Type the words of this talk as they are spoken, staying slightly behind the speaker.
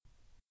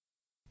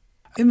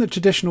In the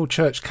traditional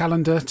church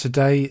calendar,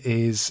 today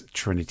is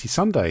Trinity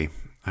Sunday,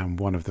 and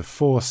one of the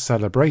four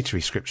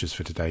celebratory scriptures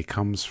for today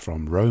comes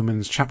from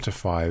Romans chapter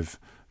 5,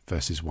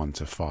 verses 1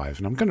 to 5.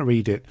 And I'm going to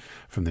read it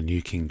from the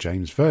New King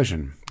James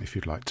Version, if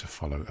you'd like to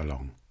follow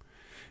along.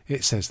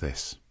 It says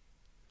this: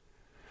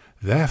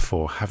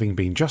 "Therefore, having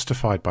been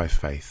justified by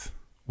faith,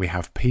 we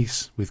have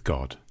peace with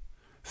God,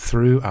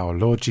 through our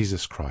Lord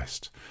Jesus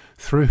Christ,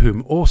 through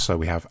whom also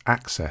we have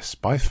access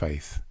by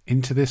faith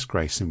into this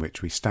grace in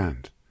which we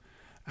stand,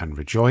 and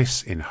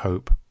rejoice in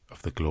hope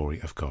of the glory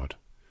of God.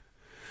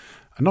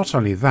 And not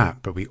only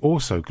that, but we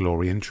also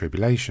glory in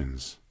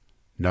tribulations,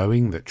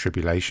 knowing that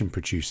tribulation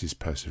produces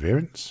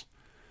perseverance,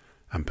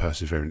 and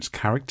perseverance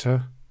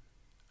character,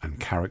 and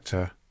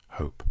character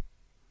hope.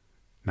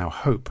 Now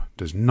hope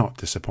does not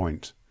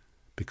disappoint,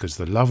 because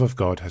the love of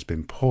God has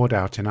been poured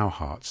out in our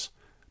hearts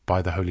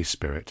by the Holy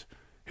Spirit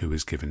who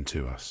is given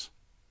to us."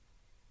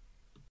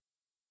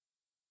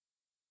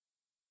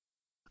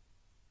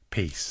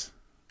 Peace.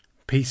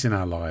 Peace in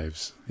our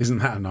lives. Isn't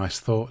that a nice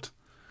thought?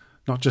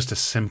 Not just a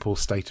simple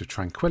state of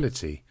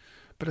tranquility,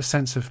 but a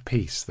sense of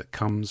peace that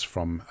comes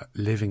from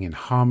living in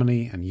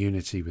harmony and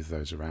unity with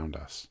those around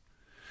us.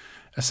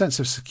 A sense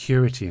of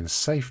security and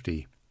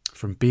safety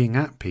from being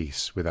at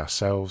peace with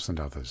ourselves and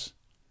others.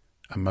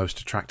 And most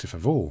attractive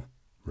of all,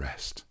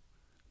 rest.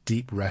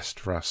 Deep rest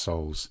for our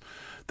souls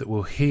that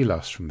will heal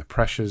us from the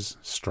pressures,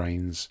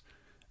 strains,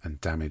 and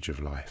damage of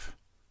life.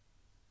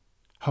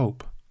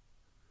 Hope.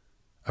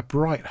 A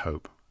bright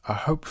hope. A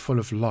hope full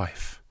of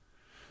life,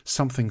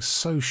 something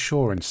so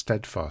sure and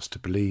steadfast to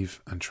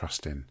believe and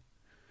trust in.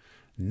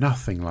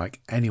 Nothing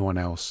like anyone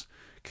else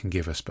can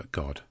give us but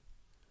God.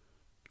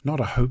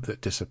 Not a hope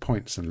that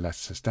disappoints and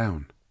lets us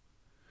down.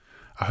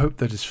 A hope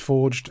that is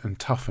forged and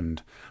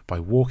toughened by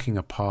walking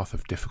a path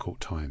of difficult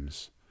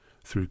times,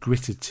 through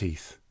gritted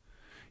teeth,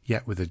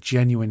 yet with a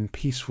genuine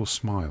peaceful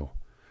smile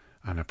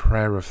and a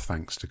prayer of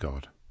thanks to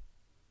God.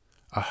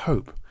 A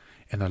hope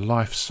in a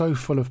life so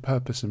full of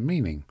purpose and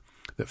meaning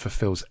that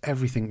fulfills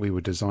everything we were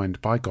designed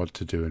by God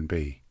to do and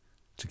be,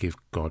 to give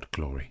God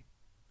glory.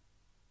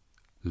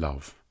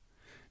 Love,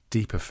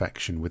 deep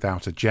affection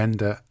without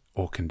agenda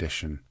or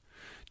condition,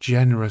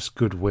 generous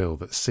goodwill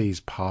that sees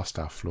past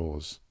our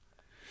flaws,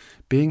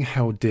 being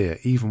held dear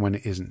even when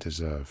it isn't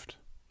deserved.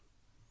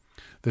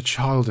 The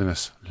child in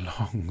us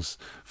longs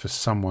for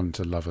someone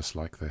to love us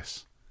like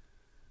this.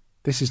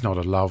 This is not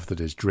a love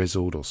that is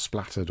drizzled or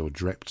splattered or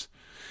dripped.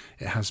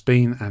 It has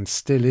been and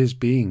still is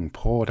being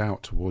poured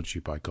out towards you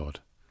by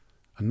God,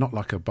 and not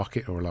like a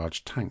bucket or a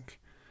large tank,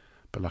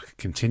 but like a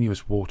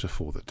continuous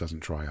waterfall that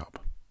doesn't dry up.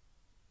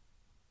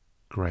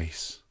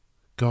 Grace,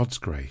 God's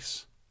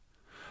grace,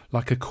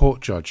 like a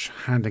court judge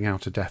handing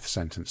out a death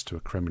sentence to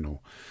a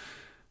criminal,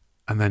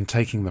 and then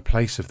taking the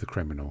place of the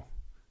criminal,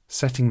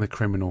 setting the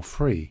criminal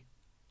free,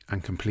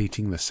 and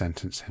completing the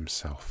sentence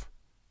himself.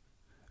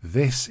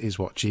 This is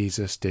what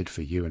Jesus did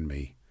for you and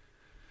me.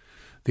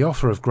 The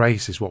offer of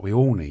grace is what we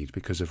all need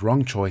because of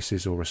wrong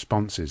choices or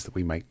responses that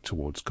we make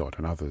towards God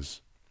and others.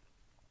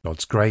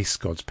 God's grace,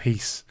 God's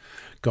peace,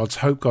 God's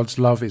hope, God's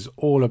love is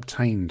all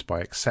obtained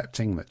by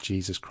accepting that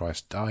Jesus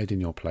Christ died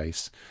in your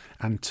place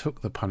and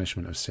took the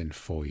punishment of sin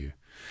for you.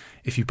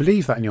 If you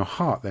believe that in your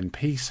heart, then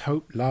peace,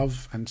 hope,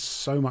 love, and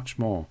so much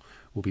more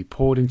will be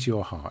poured into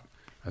your heart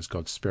as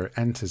God's Spirit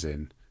enters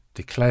in,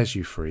 declares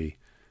you free,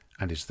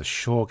 and is the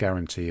sure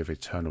guarantee of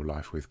eternal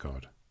life with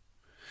God.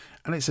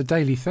 And it's a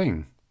daily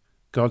thing.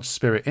 God's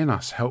Spirit in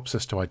us helps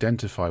us to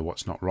identify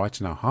what's not right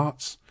in our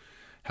hearts,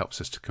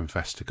 helps us to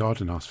confess to God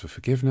and ask for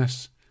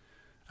forgiveness,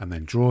 and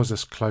then draws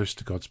us close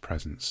to God's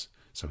presence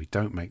so we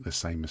don't make the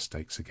same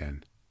mistakes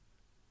again.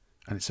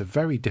 And it's a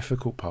very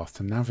difficult path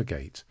to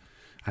navigate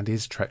and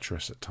is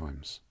treacherous at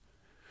times.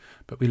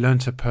 But we learn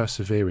to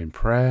persevere in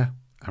prayer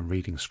and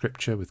reading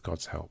scripture with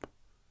God's help.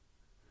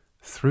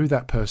 Through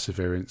that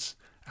perseverance,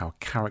 our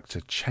character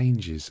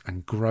changes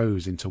and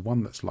grows into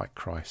one that's like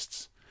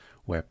Christ's,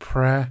 where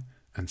prayer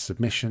and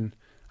submission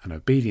and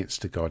obedience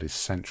to God is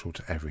central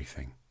to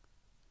everything.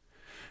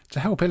 To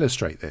help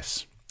illustrate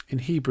this, in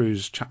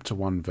Hebrews chapter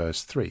 1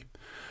 verse 3,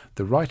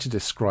 the writer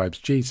describes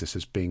Jesus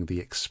as being the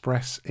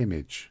express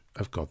image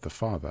of God the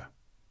Father.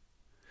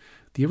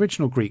 The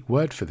original Greek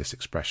word for this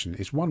expression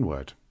is one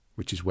word,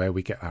 which is where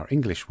we get our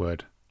English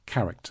word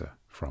character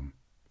from.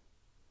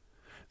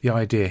 The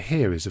idea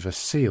here is of a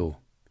seal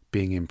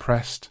being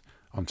impressed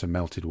onto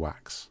melted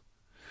wax.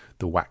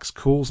 The wax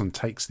cools and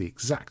takes the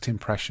exact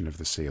impression of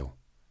the seal.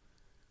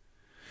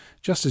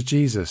 Just as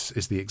Jesus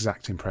is the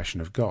exact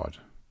impression of God,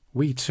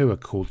 we too are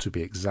called to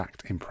be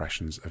exact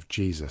impressions of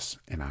Jesus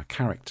in our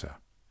character.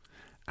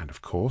 And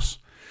of course,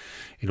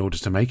 in order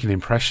to make an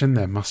impression,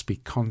 there must be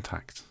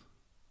contact.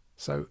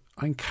 So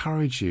I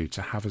encourage you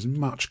to have as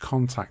much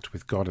contact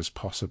with God as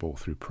possible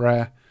through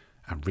prayer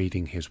and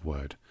reading his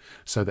word,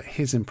 so that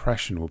his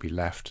impression will be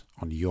left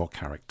on your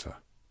character.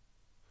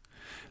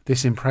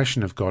 This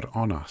impression of God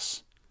on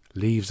us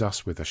leaves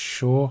us with a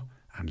sure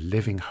and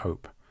living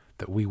hope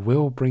that we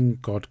will bring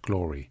God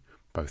glory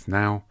both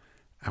now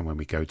and when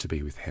we go to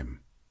be with him.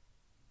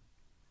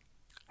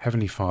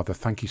 Heavenly Father,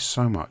 thank you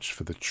so much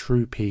for the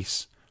true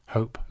peace,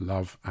 hope,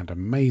 love, and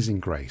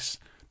amazing grace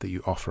that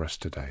you offer us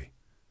today.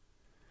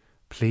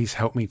 Please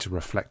help me to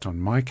reflect on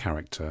my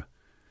character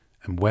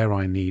and where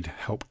I need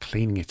help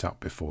cleaning it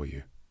up before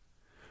you.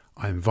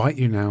 I invite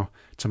you now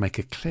to make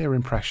a clear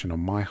impression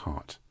on my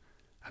heart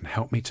and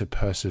help me to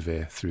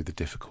persevere through the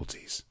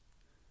difficulties.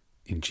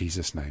 In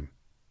Jesus' name,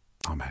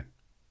 Amen.